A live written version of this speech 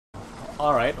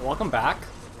Alright, welcome back.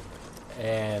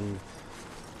 And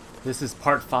this is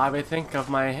part 5, I think,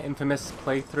 of my infamous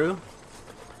playthrough.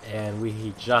 And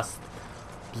we just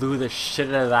blew the shit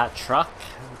out of that truck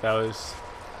that was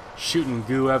shooting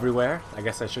goo everywhere. I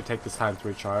guess I should take this time to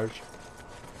recharge,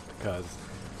 because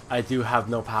I do have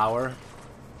no power.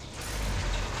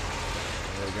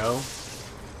 There we go.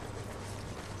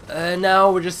 And now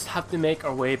we just have to make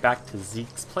our way back to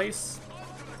Zeke's place.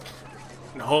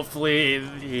 And hopefully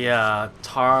the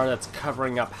tar that's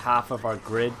covering up half of our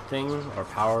grid thing, or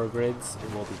power grids,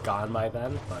 it will be gone by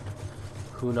then, but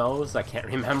who knows? I can't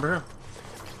remember.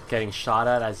 Getting shot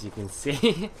at, as you can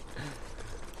see.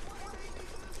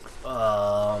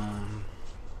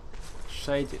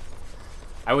 Should I do?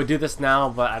 I would do this now,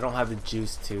 but I don't have the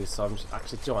juice to, so I'm just,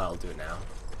 actually, you know what, I'll do it now.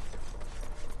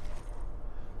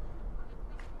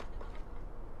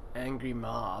 Angry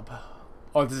mob.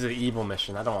 Oh, this is an evil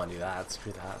mission. I don't want to do that.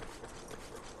 Screw that.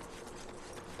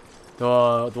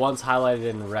 The ones highlighted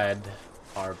in red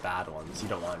are bad ones. You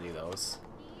don't want to do those.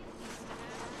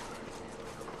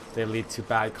 They lead to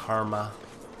bad karma.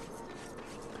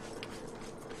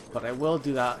 But I will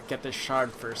do that. Get this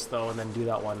shard first, though, and then do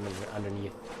that one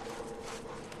underneath.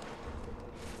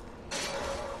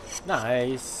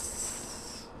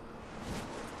 Nice.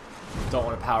 Don't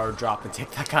want to power drop and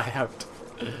take that guy out.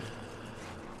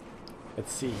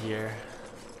 Let's see here.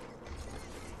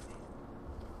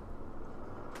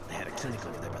 They had a clinic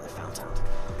over there by the fountain.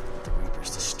 The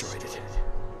Reapers destroyed it.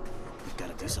 We've got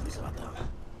to do something about them.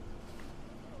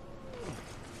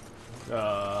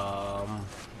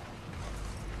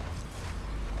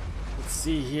 Let's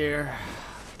see here.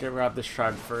 Grab the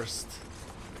shard first.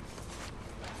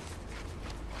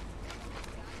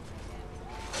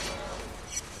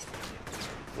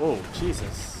 Oh,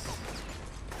 Jesus.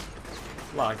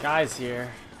 A lot of guys here.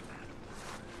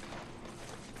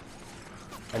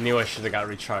 I knew I should have got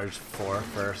recharged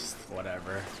first.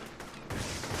 Whatever.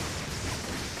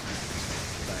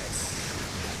 Nice.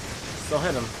 Still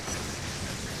hit him.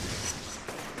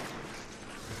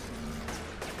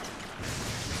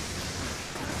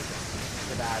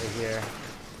 Get out of here.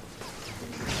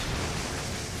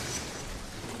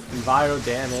 Enviro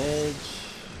damage.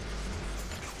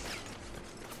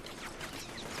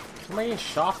 Where am I getting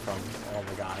shot from? Oh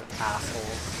my god,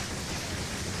 assholes.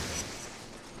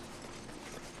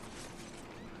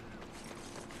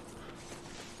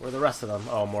 Where are the rest of them?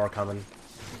 Oh, more coming.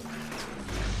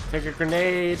 Take a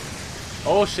grenade.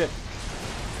 Oh shit.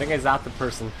 I think I zapped the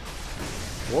person.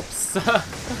 Whoops.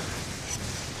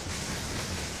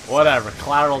 Whatever,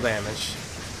 collateral damage.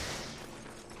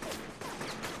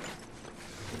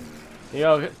 You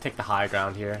know, take the high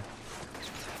ground here.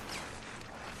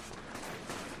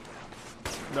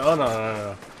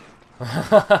 No.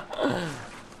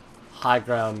 High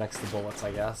ground next to bullets,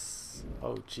 I guess.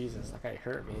 Oh, Jesus, that guy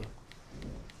hurt me.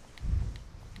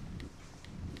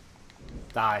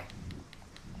 Die.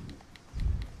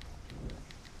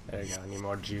 There you go, I need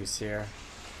more juice here.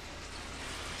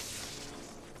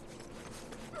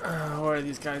 Where are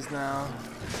these guys now?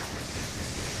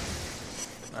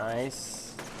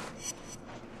 Nice.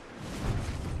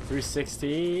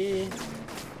 360.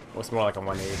 Well, it's more like a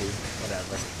 180.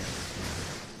 Whatever.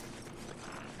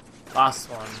 Last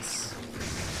ones.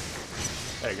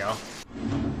 There you go.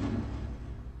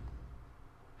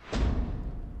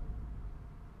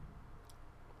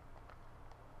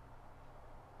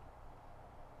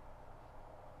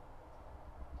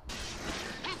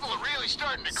 People are really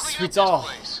starting to clean Sweet up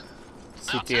this place.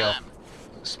 Sweet deal.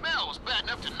 The smell was bad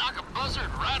enough to knock a buzzard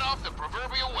right off the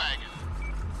proverbial wagon.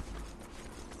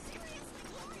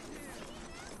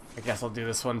 I guess I'll do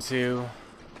this one too.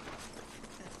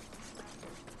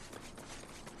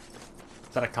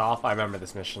 Is that a cop? I remember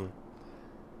this mission.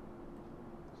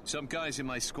 Some guys in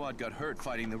my squad got hurt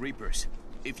fighting the Reapers.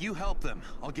 If you help them,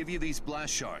 I'll give you these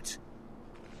blast shards.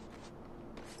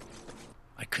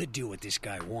 I could do what this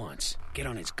guy wants. Get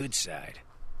on his good side.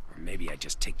 Or maybe I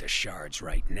just take the shards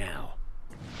right now.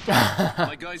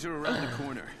 My guys are around the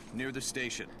corner, near the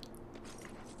station.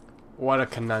 What a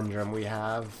conundrum we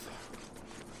have.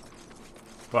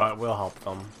 But we'll help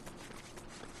them.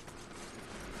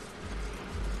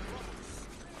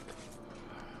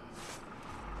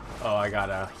 Oh, I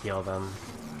gotta heal them.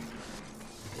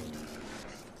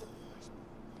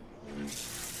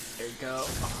 There you go.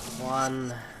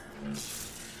 1,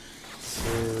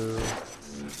 2,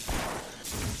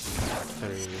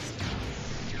 3.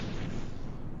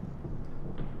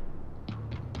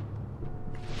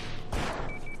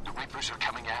 The Reapers are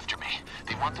coming after me.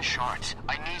 They want the shards.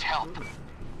 I need help.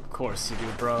 Of course you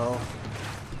do, bro.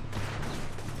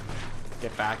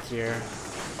 Get back here.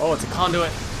 Oh, it's a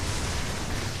conduit.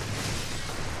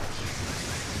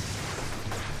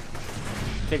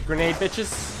 Take grenade,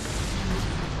 bitches.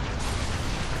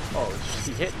 Oh,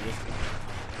 she hit me.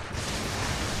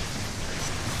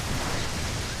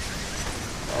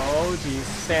 Oh, jeez.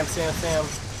 Sam, Sam, Sam.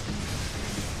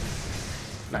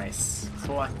 Nice.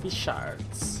 Collect the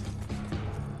shards.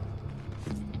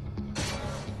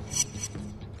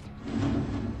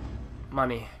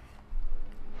 Money.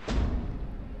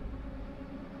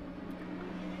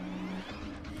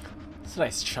 It's a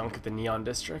nice chunk of the Neon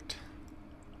District.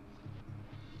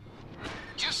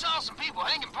 Just saw some people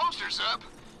hanging posters up.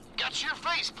 Got your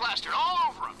face plastered all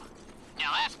over them.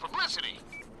 Now that's publicity.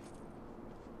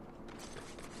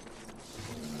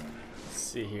 Let's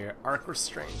see here. Arc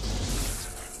restraint.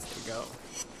 There we go.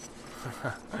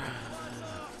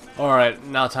 Alright,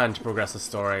 now time to progress the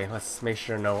story. Let's make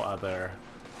sure no other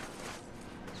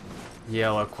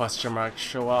yellow question marks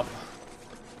show up.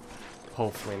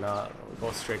 Hopefully not. We'll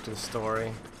go straight to the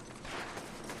story.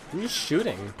 Who's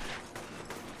shooting?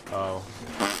 Oh.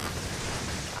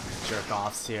 Jerk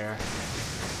offs here.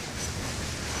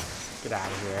 Get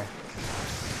out of here.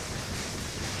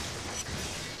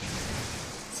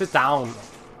 Sit down.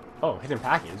 Oh, hidden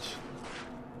package.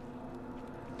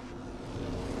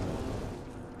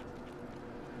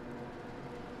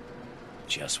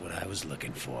 Just what I was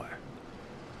looking for.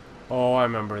 Oh, I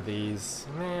remember these.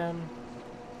 Man.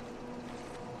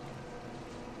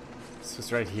 This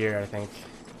was right here, I think.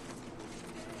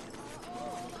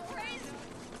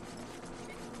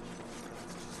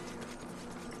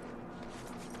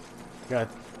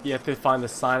 You have to find the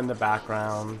sign in the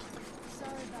background.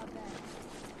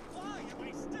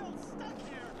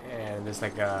 And there's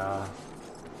like a...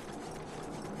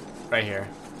 right here.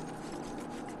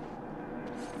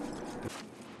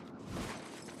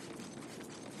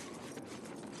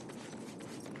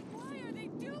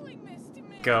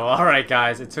 Go. Alright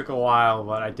guys, it took a while,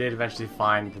 but I did eventually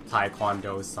find the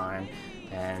Taekwondo sign.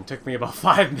 And it took me about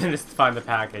 5 minutes to find the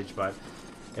package, but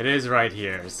it is right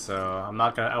here, so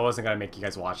I wasn't gonna make you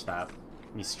guys watch that,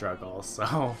 me struggle,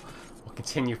 so we'll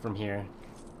continue from here.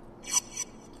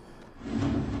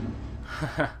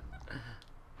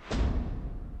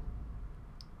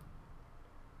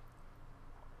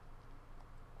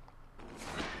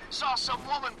 Saw some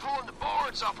woman pulling the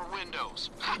boards off her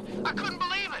windows. I couldn't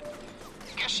believe it.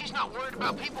 Guess she's not worried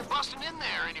about people busting in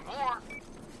there anymore.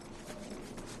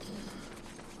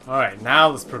 Alright, now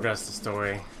let's progress the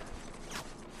story.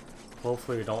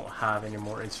 Hopefully we don't have any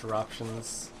more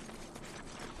interruptions.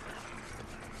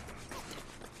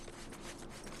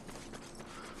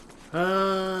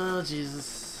 Oh,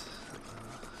 Jesus.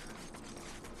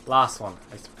 Last one.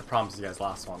 I promise you guys,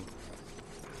 last one.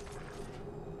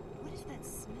 What is that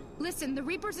smell? Listen, the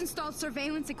Reapers installed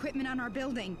surveillance equipment on our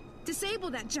building.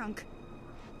 Disable that junk.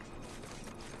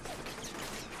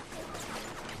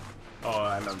 Oh,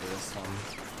 I remember this one.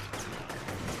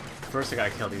 First I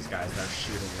gotta kill these guys that are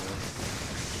shooting me.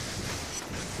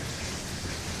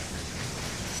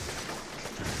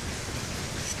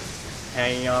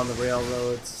 Hanging on the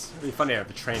railroads. It'd be funny if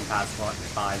a train passed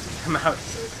by to come out.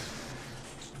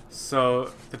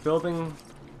 So, the building...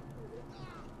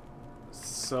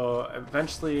 So,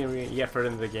 eventually, when you get further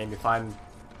into the game, you find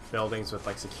buildings with,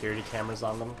 like, security cameras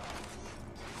on them.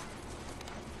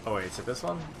 Oh wait, is it this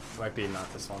one? It might be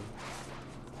not this one.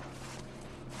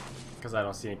 Because I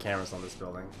don't see any cameras on this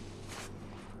building.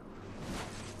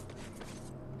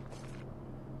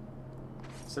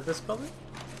 Is it this building?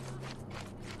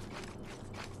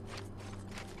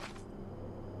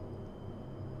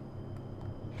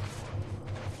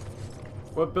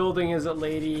 What building is it,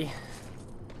 lady?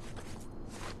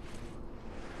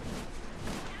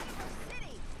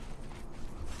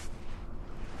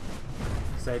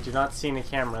 Because I do not see any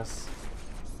cameras.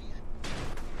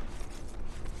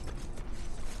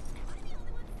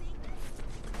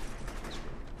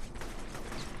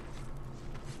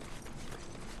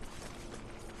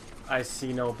 I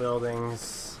see no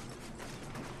buildings.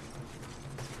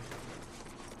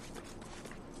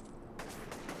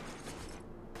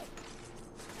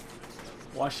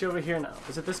 Why is she over here now?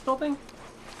 Is it this building?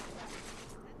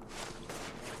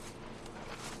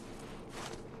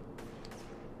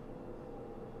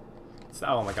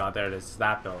 Oh my god, there it is. It's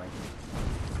that building.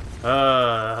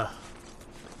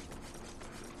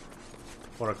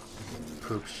 What a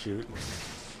poop shoot.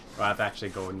 Or I have to actually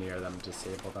go near them to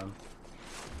disable them.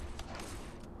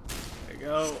 There you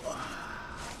go.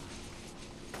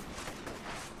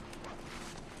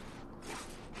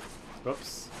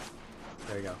 Whoops.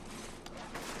 There you go.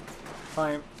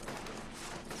 Fine.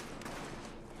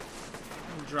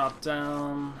 Drop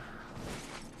down.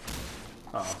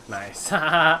 Oh, nice.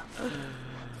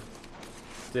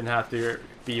 Didn't have to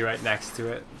be right next to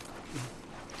it.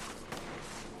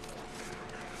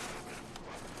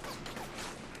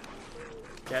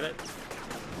 Get it?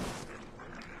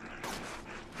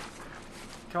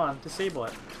 Come on, disable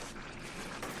it.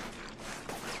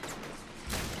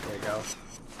 There you go.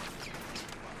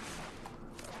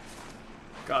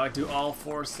 Gotta do all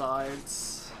 4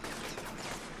 sides.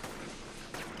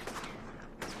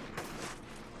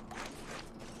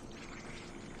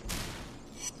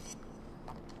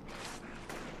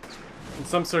 In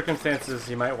some circumstances,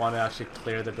 you might want to actually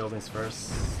clear the buildings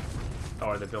first,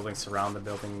 or the buildings surround the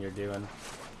building you're doing.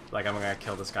 Like, I'm gonna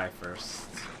kill this guy first,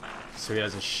 so he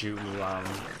doesn't shoot me while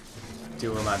I'm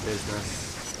doing my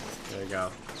business. There you go.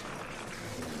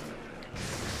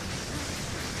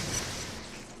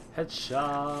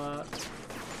 Headshot.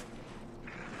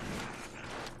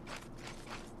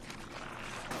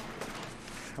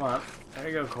 Come on. There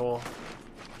you go, Cole.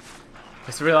 I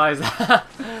just realized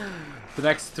the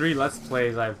next 3 Let's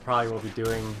Plays I probably will be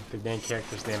doing, the main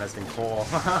character's name has been Cole.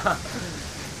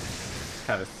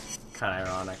 kind of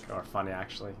ironic, or funny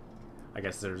actually. I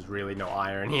guess there's really no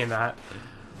irony in that.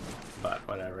 But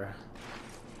whatever.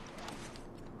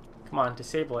 Come on,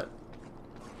 disable it.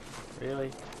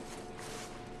 Really?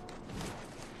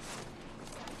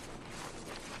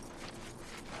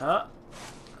 Huh?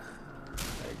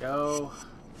 There you go.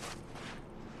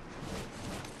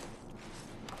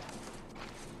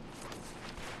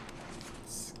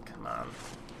 Come on.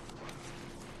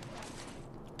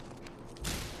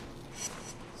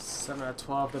 7 out of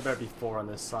 12. There better be 4 on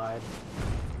this side.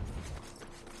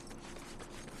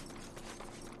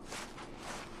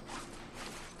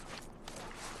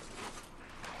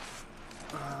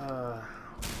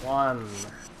 One.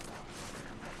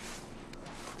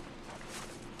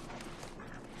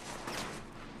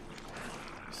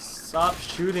 Stop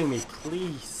shooting me,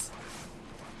 please.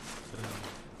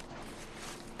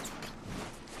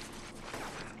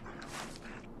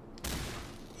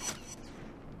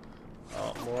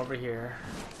 Oh, more over here.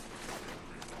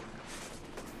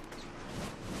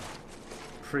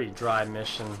 Pretty dry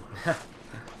mission.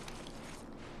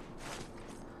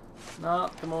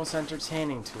 Not the most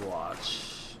entertaining to watch.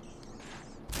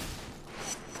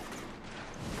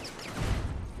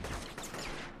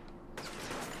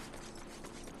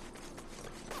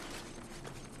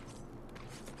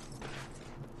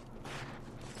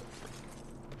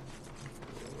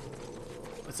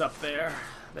 It's up there.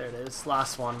 There it is.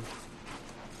 Last one.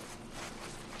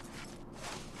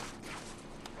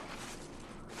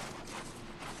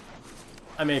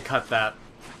 I may cut that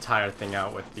entire thing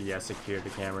out with the security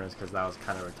cameras because that was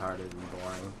kind of retarded and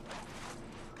boring.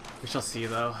 We shall see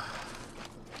though.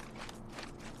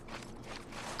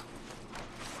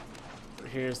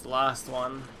 Here's the last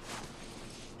one.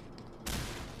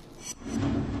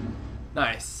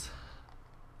 Nice.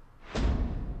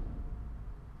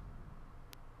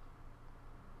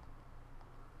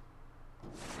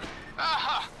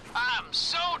 I'm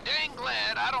so dang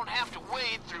glad I don't have to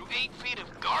wade through 8 feet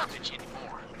of garbage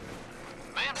anymore.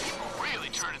 Man, people really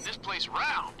turning this place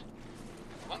around.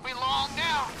 Won't be long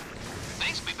now.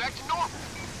 Things will be back to normal.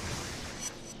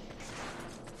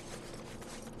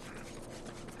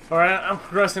 Alright, I'm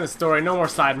progressing the story. No more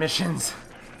side missions.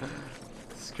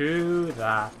 Screw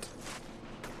that.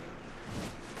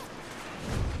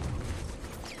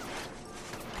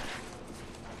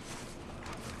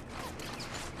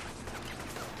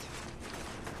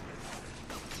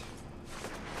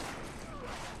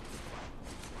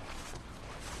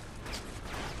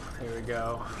 Here we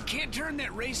go. You can't turn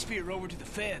that ray sphere over to the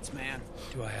feds, man.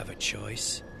 Do I have a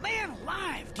choice? Man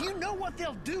alive, do you know what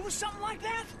they'll do with something like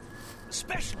that?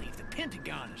 Especially if the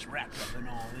Pentagon is wrapped up in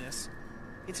all this.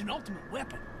 It's an ultimate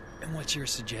weapon. And what's your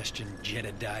suggestion,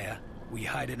 Jedediah? We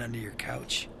hide it under your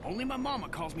couch? Only my mama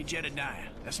calls me Jedediah.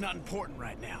 That's not important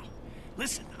right now.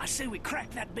 Listen, I say we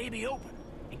crack that baby open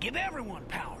and give everyone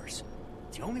powers.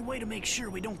 It's the only way to make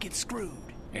sure we don't get screwed.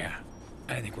 Yeah,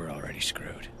 I think we're already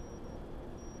screwed.